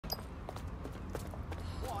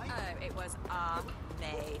It was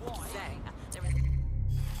amazing. There was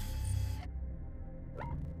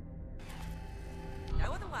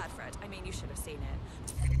no other word for it. I mean, you should have seen it.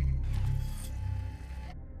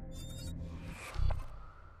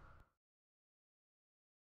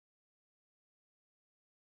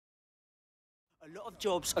 A lot of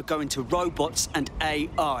jobs are going to robots and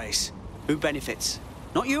AIs. Who benefits?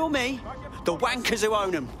 Not you or me. The wankers who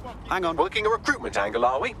own them. Hang on. Working a recruitment angle,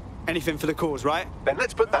 are we? Anything for the cause, right? Then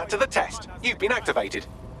let's put that to the test. You've been activated.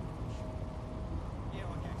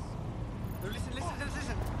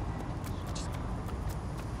 Listen.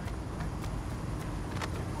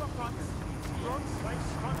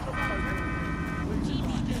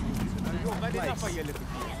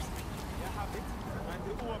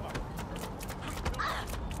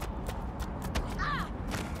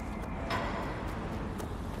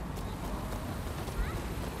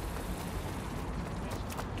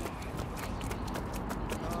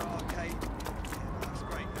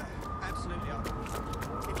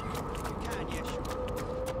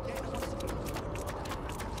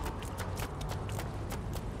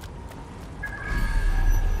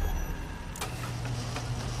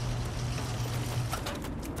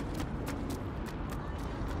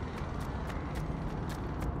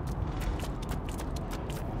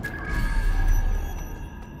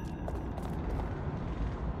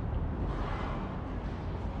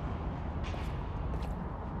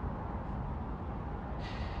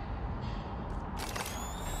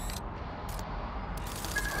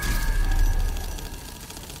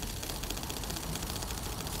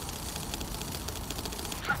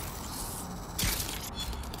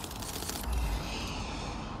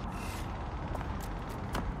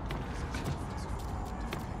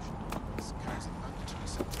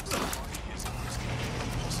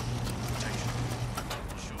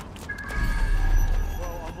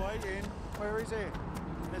 Where is it?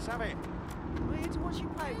 Let's have it. We're here to watch you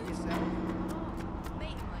play with yourself.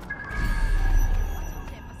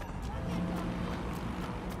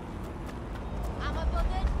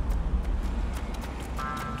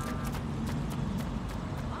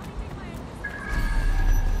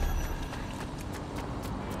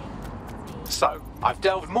 So, I've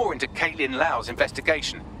delved more into Caitlin Lau's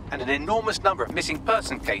investigation, and an enormous number of missing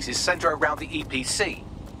person cases centre around the EPC.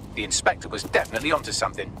 The inspector was definitely onto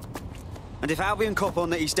something. And if Albion cop on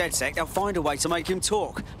that he's DedSec, they'll find a way to make him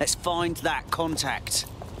talk. Let's find that contact.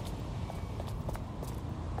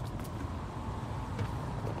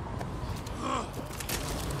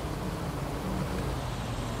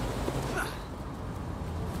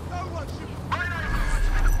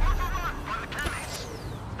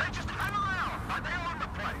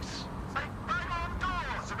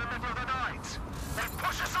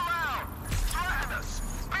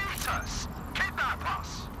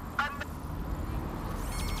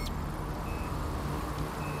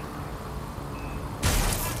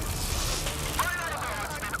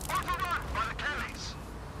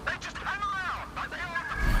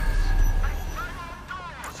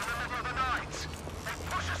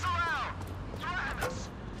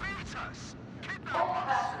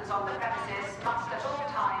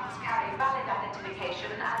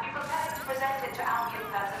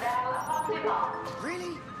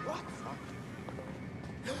 Really? What?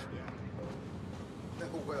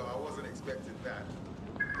 Well, I wasn't expecting that.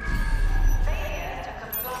 Failure to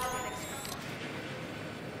comply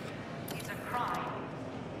with is a crime.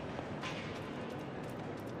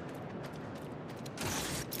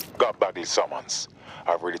 Got Bagley summons.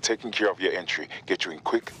 I've already taken care of your entry. Get you in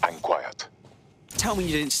quick and quiet. Tell me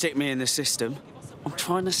you didn't stick me in the system. I'm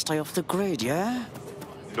trying to stay off the grid, yeah?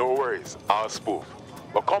 No worries, I'll spoof.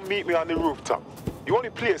 But come meet me on the rooftop. The only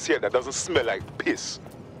place here that doesn't smell like piss.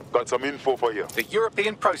 Got some info for you. The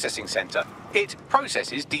European Processing Centre. It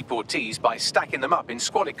processes deportees by stacking them up in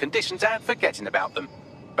squalid conditions and forgetting about them.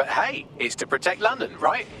 But hey, it's to protect London,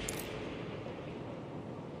 right?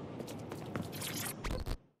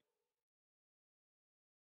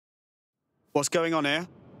 What's going on here?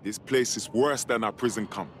 This place is worse than a prison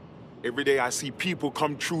camp. Every day I see people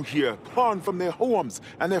come through here, torn from their homes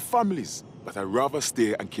and their families. But I'd rather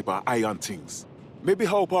stay and keep an eye on things. Maybe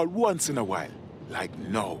help out once in a while. Like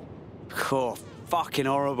no. Cool. Fucking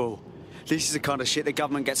horrible. This is the kind of shit the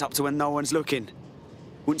government gets up to when no one's looking.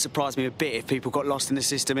 Wouldn't surprise me a bit if people got lost in the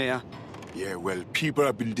system here. Yeah, well, people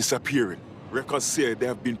have been disappearing. Records say they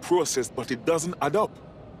have been processed, but it doesn't add up.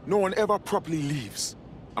 No one ever properly leaves.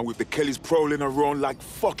 And with the Kellys prowling around like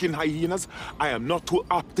fucking hyenas, I am not too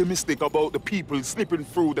optimistic about the people slipping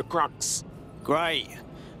through the cracks. Great.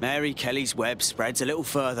 Mary Kelly's web spreads a little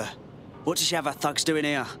further. What does she have her thugs doing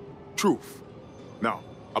here? Truth. Now,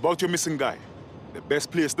 about your missing guy. The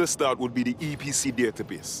best place to start would be the EPC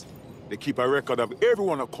database. They keep a record of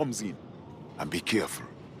everyone that comes in. And be careful.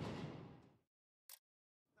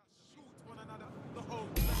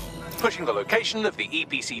 Pushing the location of the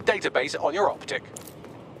EPC database on your optic.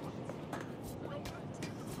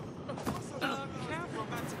 Careful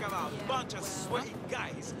not to come out a bunch of sweaty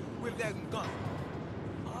guys with their gun.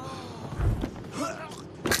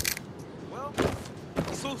 Well,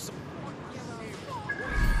 so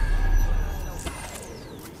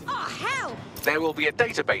Oh, hell! There will be a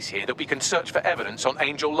database here that we can search for evidence on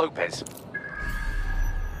Angel Lopez.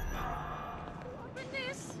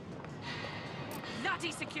 Goodness!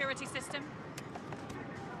 Bloody security system.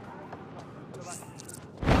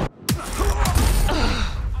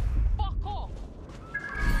 Fuck off!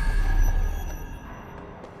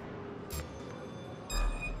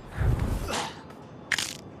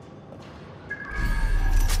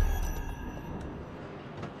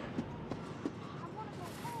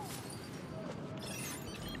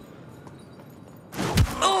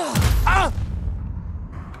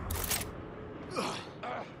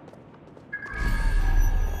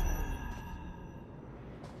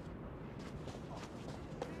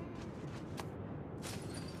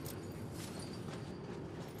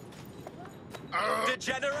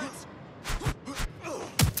 degenerates!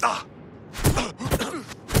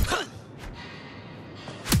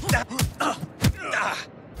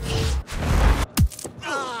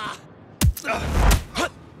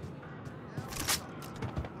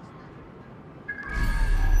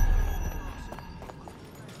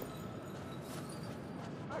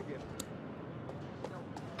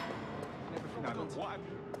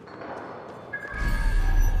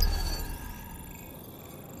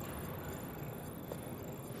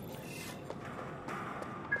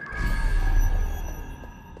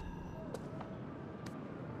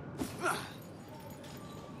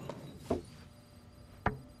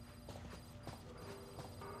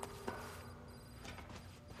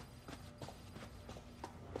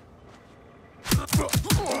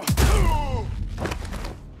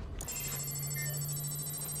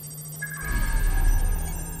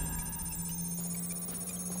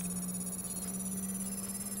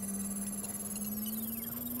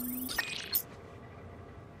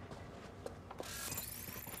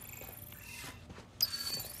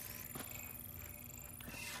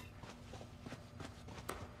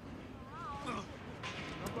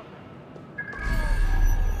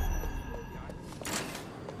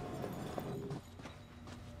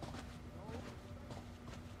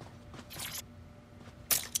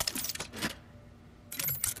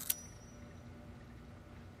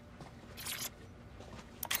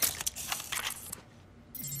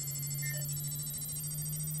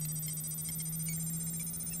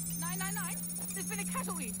 There's been a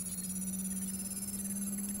casualty.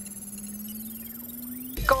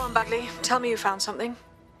 Go on, Bagley. Tell me you found something.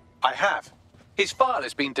 I have. His file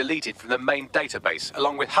has been deleted from the main database,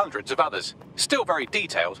 along with hundreds of others. Still very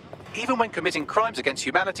detailed. Even when committing crimes against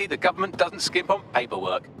humanity, the government doesn't skimp on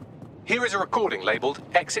paperwork. Here is a recording labeled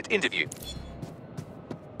Exit Interview.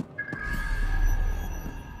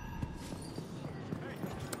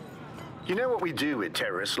 You know what we do with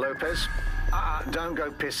terrorists, Lopez? Don't go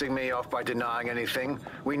pissing me off by denying anything.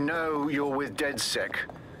 We know you're with DedSec.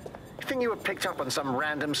 You think you were picked up on some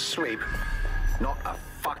random sweep? Not a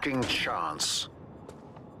fucking chance.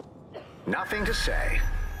 Nothing to say.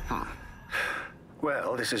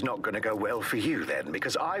 Well, this is not going to go well for you then,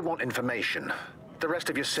 because I want information. The rest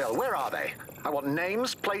of your cell, where are they? I want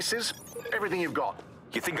names, places, everything you've got.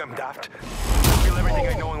 You think I'm daft? I feel everything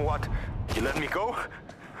I know and what? You let me go?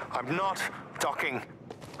 I'm not talking.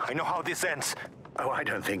 I know how this ends. Oh, I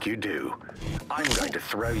don't think you do. I'm going to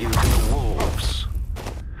throw you to the wolves.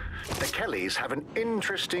 The Kellys have an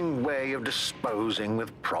interesting way of disposing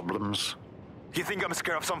with problems. You think I'm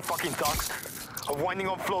scared of some fucking dogs? Of winding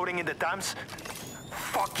up floating in the dams?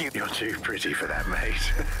 Fuck you. You're too pretty for that, mate.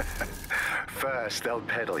 First, they'll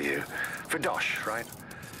peddle you. For dosh, right?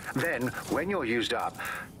 Then, when you're used up,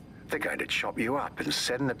 they're going to chop you up and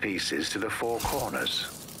send the pieces to the Four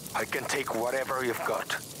Corners. I can take whatever you've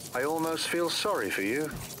got. I almost feel sorry for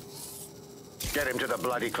you. Get him to the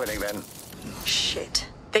bloody clinic, then. Shit.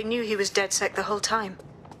 They knew he was DedSec the whole time.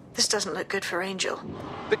 This doesn't look good for Angel.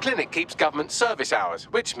 The clinic keeps government service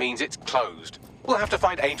hours, which means it's closed. We'll have to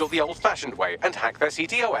find Angel the old-fashioned way and hack their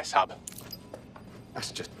CTOS hub.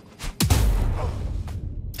 That's just...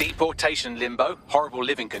 Deportation limbo, horrible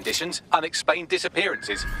living conditions, unexplained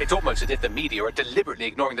disappearances. It's almost as if the media are deliberately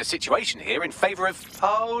ignoring the situation here in favor of...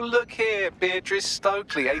 Oh, look here, Beatrice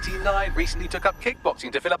Stokely, 89, recently took up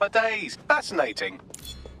kickboxing to fill up her days. Fascinating.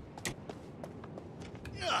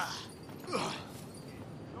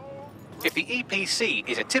 If the EPC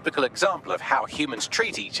is a typical example of how humans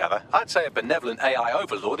treat each other, I'd say a benevolent AI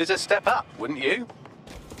overlord is a step up, wouldn't you?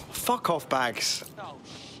 Fuck off, Bags. Oh,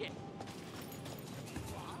 shit.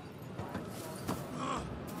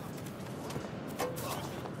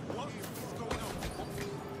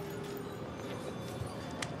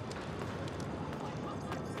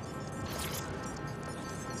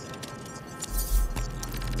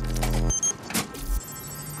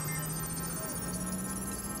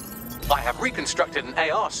 I have reconstructed an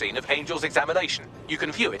AR scene of Angel's examination. You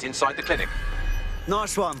can view it inside the clinic.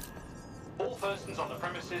 Nice one. All persons on the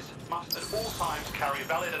premises must at all times carry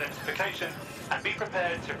valid identification and be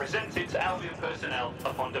prepared to present it to Albion personnel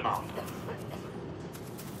upon demand.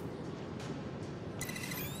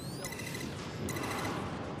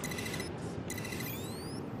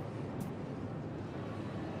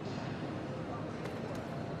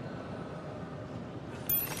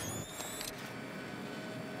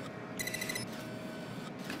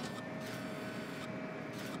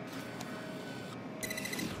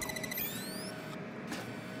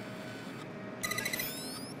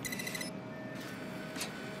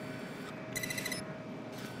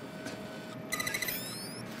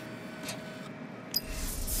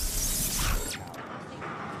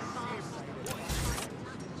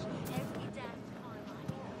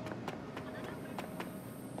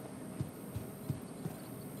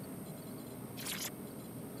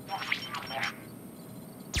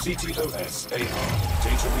 CTOS AR.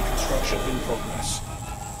 Data reconstruction in progress.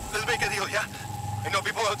 Let's make a deal, yeah? I know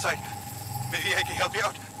people outside. Maybe I can help you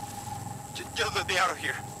out. Just let me out of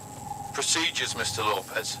here. Procedures, Mr.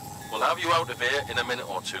 Lopez. We'll have you out of here in a minute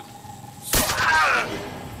or two.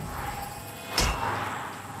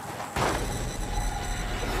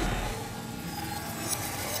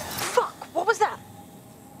 Fuck, what was that?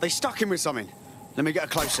 They stuck him with something. Let me get a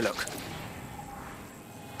closer look.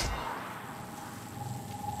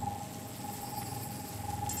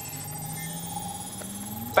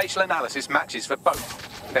 Facial analysis matches for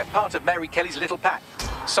both. They're part of Mary Kelly's little pack.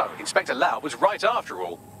 So, Inspector Lau was right after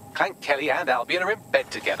all. Clank Kelly and Albion are in bed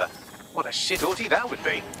together. What a shit orgy that would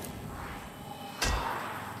be.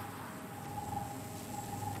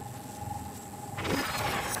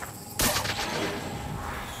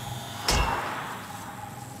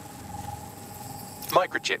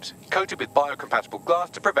 Microchips, coated with biocompatible glass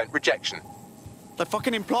to prevent rejection. They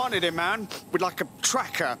fucking implanted him, man. With like a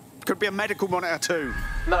tracker. Could be a medical monitor too.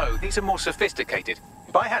 No, these are more sophisticated.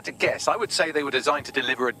 If I had to guess, I would say they were designed to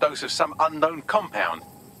deliver a dose of some unknown compound.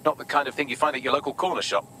 Not the kind of thing you find at your local corner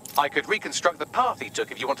shop. I could reconstruct the path he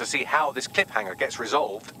took if you want to see how this cliffhanger gets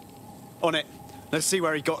resolved. On it. Let's see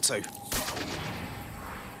where he got to.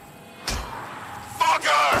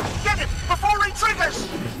 Fucker! Get him before he triggers!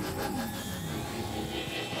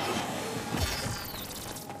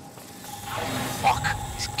 Fuck!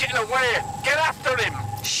 He's getting away! Get after him!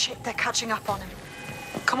 Shit, they're catching up on him.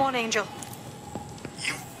 Come on, Angel.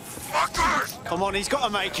 You fuckers! Come on, he's got to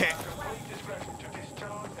make it.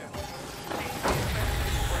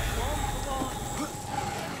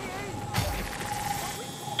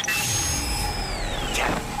 Get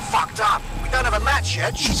fucked up! We don't have a match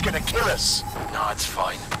yet. She's gonna kill us. No, it's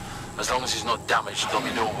fine. As long as he's not damaged, there'll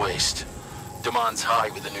be no waste. Demand's high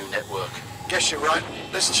with the new network. Guess you're right.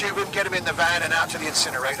 Let's tube him, get him in the van and out to the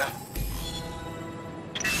incinerator.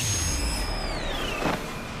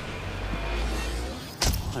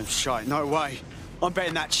 Oh, shite, no way. I'm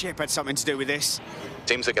betting that chip had something to do with this.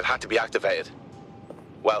 Seems like it had to be activated.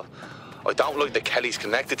 Well, I don't like that Kelly's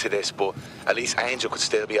connected to this, but at least Angel could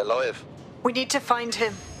still be alive. We need to find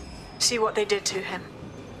him. See what they did to him.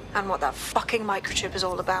 And what that fucking microchip is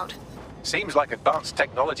all about. Seems like advanced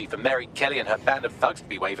technology for Mary Kelly and her band of thugs to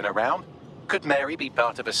be waving around. Could Mary be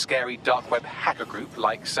part of a scary dark web hacker group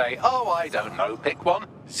like, say, oh, I don't know, pick one,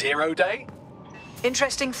 Zero Day?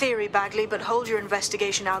 Interesting theory, Bagley, but hold your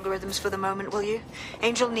investigation algorithms for the moment, will you?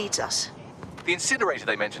 Angel needs us. The incinerator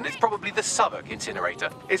they mentioned is probably the Southwark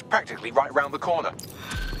incinerator. It's practically right round the corner.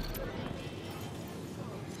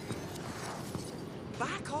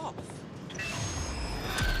 Back off.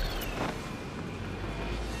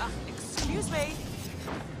 Excuse me.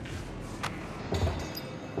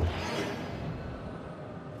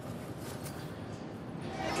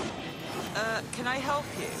 Can I help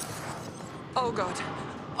you? Oh, God.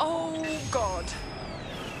 Oh, God.